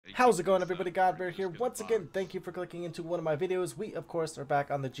How's it going, everybody? GodBaer here. Once again, thank you for clicking into one of my videos. We, of course, are back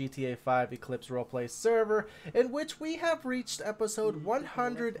on the GTA 5 Eclipse Roleplay server, in which we have reached episode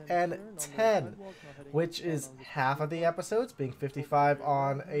 110, which is half of the episodes, being 55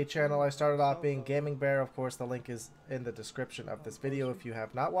 on a channel I started off being GodBaer. Of course, the link is in the description of this video if you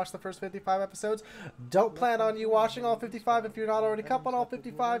have not watched the first 55 episodes. Don't plan on you watching all 55 if you're not already caught on all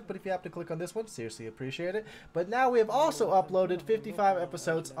 55, but if you have to click on this one, seriously appreciate it. But now we have also uploaded 55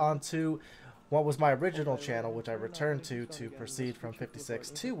 episodes onto what was my original channel, which I returned to proceed from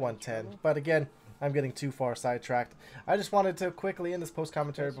 56 to 110. But again, I'm getting too far sidetracked. I just wanted to quickly, in this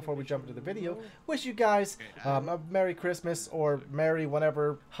post-commentary before we jump into the video, wish you guys a Merry Christmas or Merry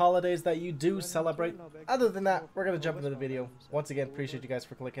whatever holidays that you do celebrate. Other than that, we're going to jump into the video. Once again, appreciate you guys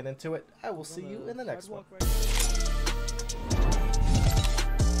for clicking into it. I will see you in the next one.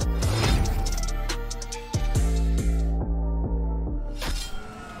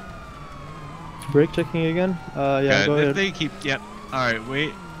 Brake checking again? Yeah, go ahead. They keep, yep. Alright,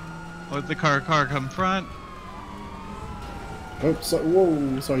 wait. Let the car come front. Oops, so,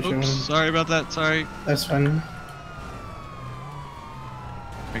 whoa, sorry, Sean. Oops, sorry about that, sorry. That's fine.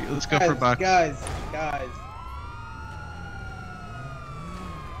 Right, let's go for bucks. Guys.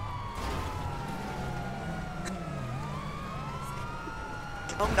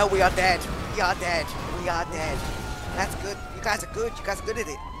 Oh no, we are dead. We are dead. We are dead. That's good. You guys are good. You guys are good at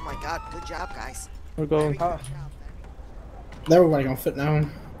it. Oh my god, good job, guys. We're going. They're already on foot now.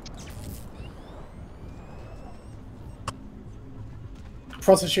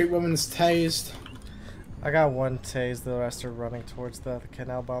 Prostitute woman's tased. I got one tased, the rest are running towards the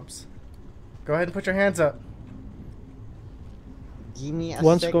canal bumps. Go ahead and put your hands up. Give me a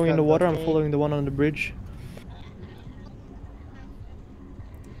One's second, going in the water, okay? I'm following the one on the bridge.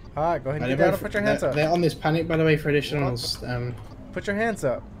 Alright, go ahead and get down and put your hands up. They're on this panic, by the way, for additionals. Put your hands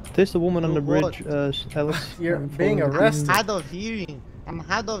up. There's the woman on the What? bridge, Alex. You're I'm being following the arrested. I'm hard of hearing. I'm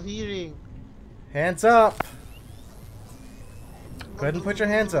hard of hearing. Hands up. Go ahead and put your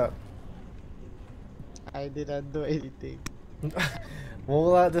hands up. I didn't do anything.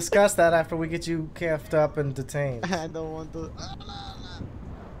 We'll discuss that after we get you cuffed up and detained. I don't want to.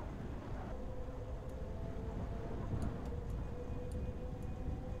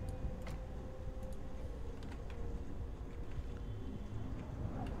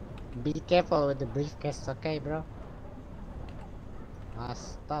 Be careful with the briefcase, okay, bro?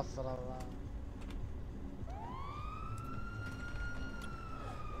 Astaghfirullah.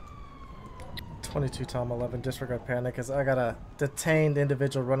 22 Tom 11, disregard panic, as I got a detained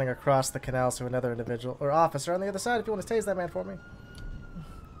individual running across the canals to another individual, or officer on the other side if you want to tase that man for me.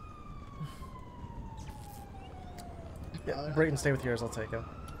 Yeah, Brayton, stay with yours, I'll take him.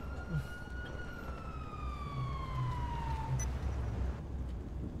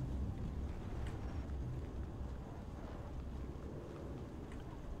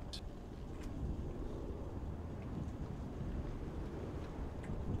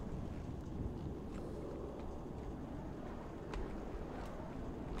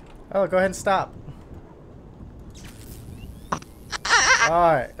 Oh, go ahead and stop.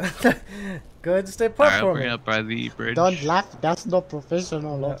 Alright. Go ahead and stay put for me. Up by the bridge. Don't laugh, that's not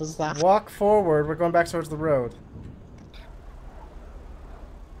professional, officer. Walk forward, we're going back towards the road.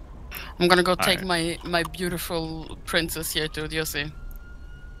 I'm gonna go take my beautiful princess here to Josie.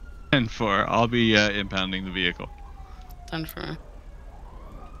 10-4. I'll be impounding the vehicle. 10-4.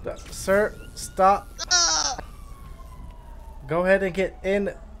 Sir, stop. Go ahead and get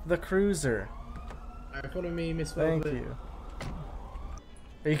in the cruiser. Alright, follow me, Miss Thank Velvet. you.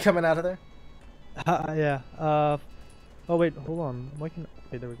 Are you coming out of there? Yeah, oh wait, hold on. Why can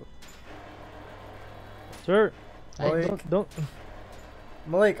okay, there we go. Sir! Malik, Don't.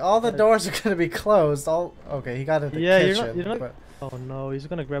 Malik, all the doors are gonna be closed. Okay, he got into the Yeah, kitchen. you're not. But, Oh no, he's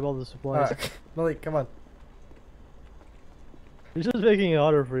gonna grab all the supplies. Malik, come on. You're just making it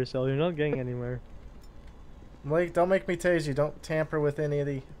harder for yourself, you're not getting anywhere. Malik, don't make me tase you. Don't tamper with any of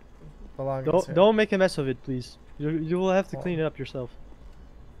the belongings here. Don't make a mess of it, please. You will have to clean it up yourself.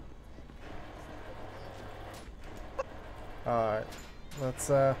 Alright.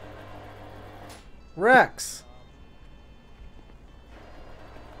 Let's, Rex!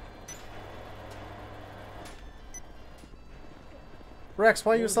 Rex,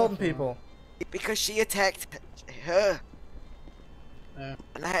 why are you assaulting people? Because she attacked her. Yeah.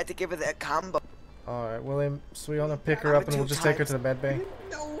 And I had to give her that combo. Alright, William, so we want to pick her up and we'll just take her to the med bay?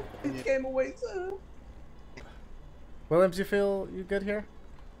 No, it came away, sir. Williams, you feel you good here?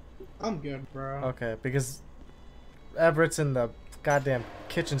 I'm good, bro. Okay, because Everett's in the goddamn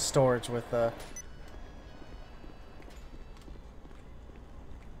kitchen storage with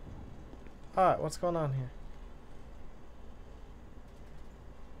Alright, what's going on here?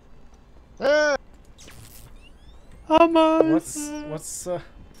 What's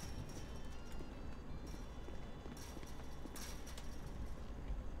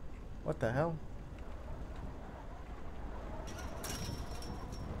what the hell?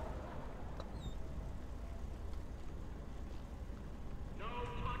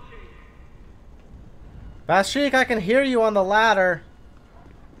 Bashik, I can hear you on the ladder.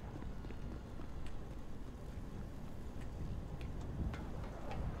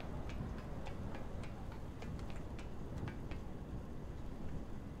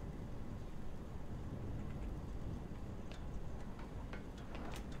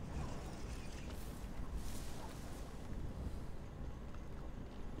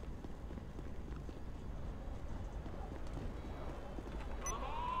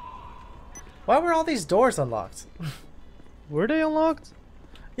 Why were all these doors unlocked? Were they unlocked?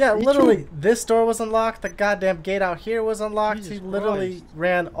 Yeah, literally, this door was unlocked. The goddamn gate out here was unlocked. Jesus he literally Christ.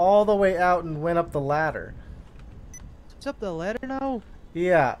 ran all the way out and went up the ladder. It's up the ladder now?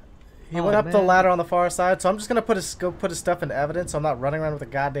 Yeah, he Oh, went up the man. ladder on the far side. So I'm just gonna go put his stuff in evidence. So I'm not running around with a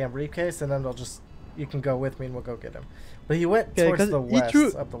goddamn briefcase, and then you can go with me and we'll go get him. But he went Okay, towards 'cause the he west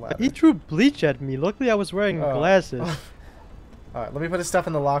threw- up the ladder. He threw bleach at me. Luckily, I was wearing Oh. glasses. All right, let me put his stuff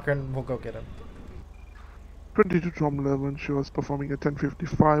in the locker and we'll go get him. 22 Tom 11, she was performing a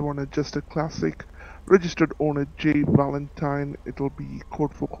 1055 on a Jester Classic. Registered owner J. Valentine. It'll be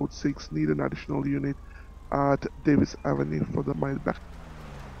code 4 code 6. Need an additional unit at Davis Avenue for the mile back.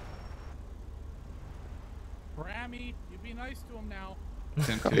 Grammy, you be nice to him now.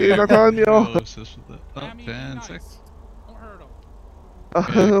 Hey, Nathaniel. Oh, assist with it. Oh, Grammy, be fantastic. nice. Don't hurt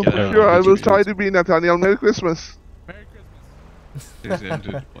him. Get out. Sure, I Get will you try guys. to be Nathaniel. Merry Christmas. Merry Christmas. Seriously, I'm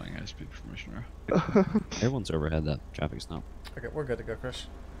deploying high-speed Commissioner. Everyone's overhead that traffic stop. Okay, we're good to go, Chris.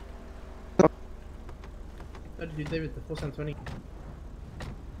 32 David to 420.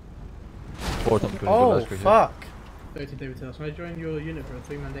 Oh fuck! 32 David to us. Can I join your unit for a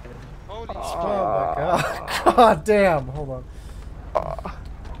 3-man David? Holy Oh my god! God damn! Hold on.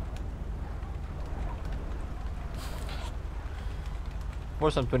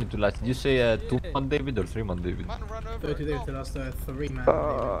 Force on 22 last. Did you say 2-man David or 3-man David? Man, run over 32 and David go. to us, 3-man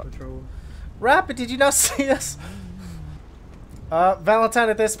David patrol. Rapid, did you not see us? Valentine,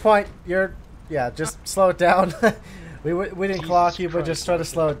 at this point, just slow it down. we didn't Jesus clock you, but Christ, just try to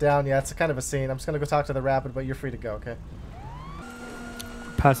slow it down. Yeah, it's kind of a scene. I'm just gonna go talk to the Rapid, but you're free to go, okay?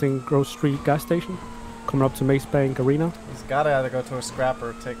 Passing Grove Street gas station, coming up to Mace Bank Arena. He's gotta either go to a scrap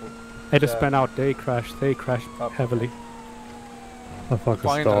or take. I just spun out. They crashed Up. heavily. I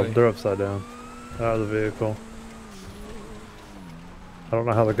fucking stalled. They're upside down. Out of the vehicle. I don't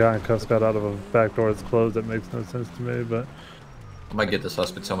know how the guy in cuffs got out of a back door that's closed. That makes no sense to me, but... I might get the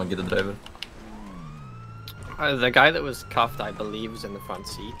suspect, someone get the driver. The guy that was cuffed, I believe, was in the front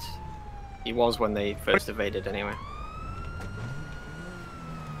seat. He was when they first evaded, anyway.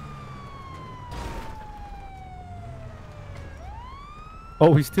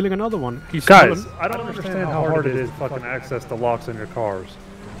 Oh, he's stealing another one. He's Guys, stolen- I don't understand how hard it is to fucking access the locks in your cars.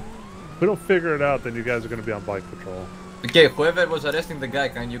 If we don't figure it out, then you guys are going to be on bike patrol. Okay, whoever was arresting the guy,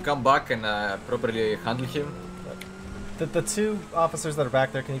 can you come back and properly handle him? The two officers that are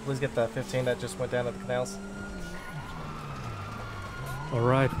back there, can you please get the 15 that just went down at the canals?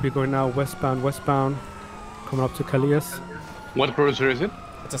 Alright, we're going now westbound, coming up to Callias. What cruiser is it?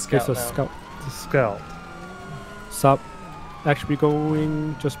 It's a scout It's a now. scout. It's a scout. Sup. Actually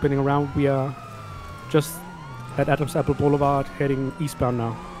going, just spinning around. We are just at Adams Apple Boulevard, heading eastbound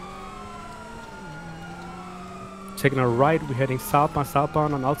now. Taking a right, we're heading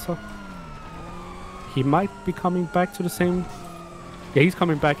southbound on Alta. He might be coming back to the same... Yeah, he's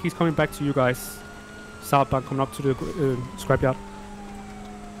coming back to you guys. Southbound, coming up to the scrapyard.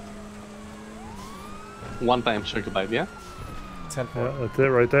 One time circle back, yeah? 10-4. Yeah, that's it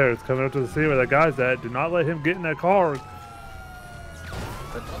right there. It's coming up to the scene where that guy's at. Do not let him get in that car.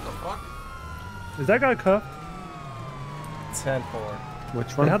 What the fuck? Is that guy cuffed? 10-4. Which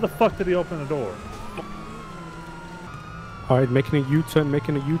And one? how the fuck did he open the door? Alright, making a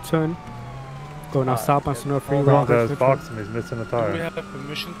U-turn. Going now southbound to North Freeway. Wrong guy's boxing. He's missing a Do we tire. have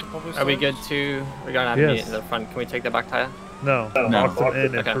permission to publish Are we those? good to... We're gonna have a Yes. meeting in the front. Can we take the back tire? No, box him in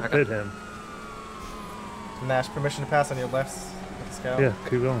and Okay, okay. forbid him. Nash, permission to pass on your left with the scout. Yeah,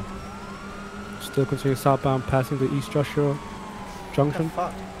 keep going. Still continuing southbound, passing the East Joshua What the Junction.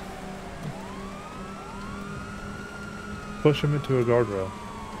 fuck? Push him into a guardrail.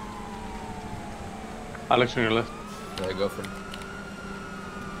 Alex on your left. Yeah, go for it.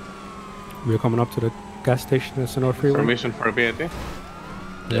 We're coming up to the gas station at the North Freeway. Permission for a BAT.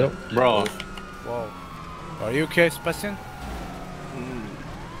 Yep. Bro. Whoa. Are you okay, Sebastian?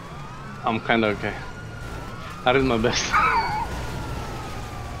 I'm kinda okay. I did my best.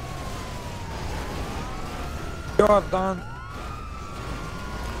 You're done.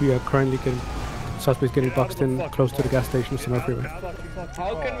 We are currently getting suspects getting boxed in close to the gas stations and everywhere.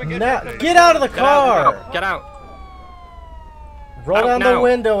 How can we get Get out of the car! Get out! Roll down the now.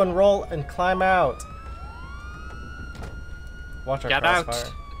 window and roll and climb out. Watch our Get crossfire.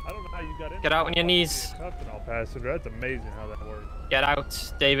 out! I don't know how you got in. Get out on your knees. Ethanol passenger. That's amazing how that works. Get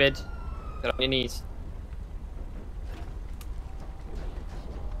out, David. Get on your knees.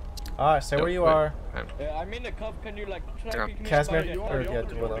 Alright, stay where you are. I'm in the cup. Can you like traffic me? Casimir, or yeah,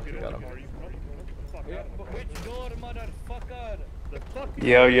 Willow, you got him. Which door, motherfucker?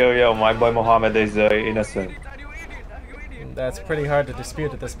 Yo, my boy Mohammed is innocent. That's pretty hard to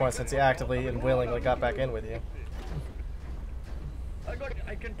dispute at this point since he actively and willingly got back in with you.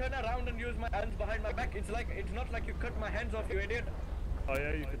 I can turn around and use my hands behind my back. It's not like you cut my hands off, you idiot. Oh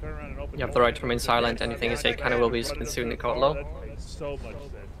yeah, you can turn around and open. You have the right to remain silent. Anything you say can and will be consumed in court law. That makes so much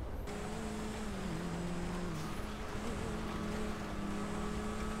sense.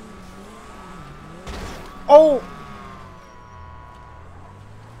 Oh!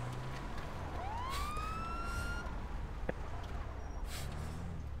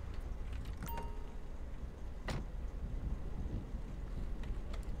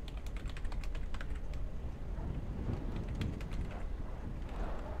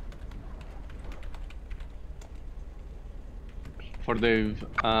 For the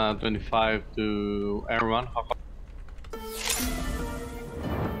 25 to everyone, how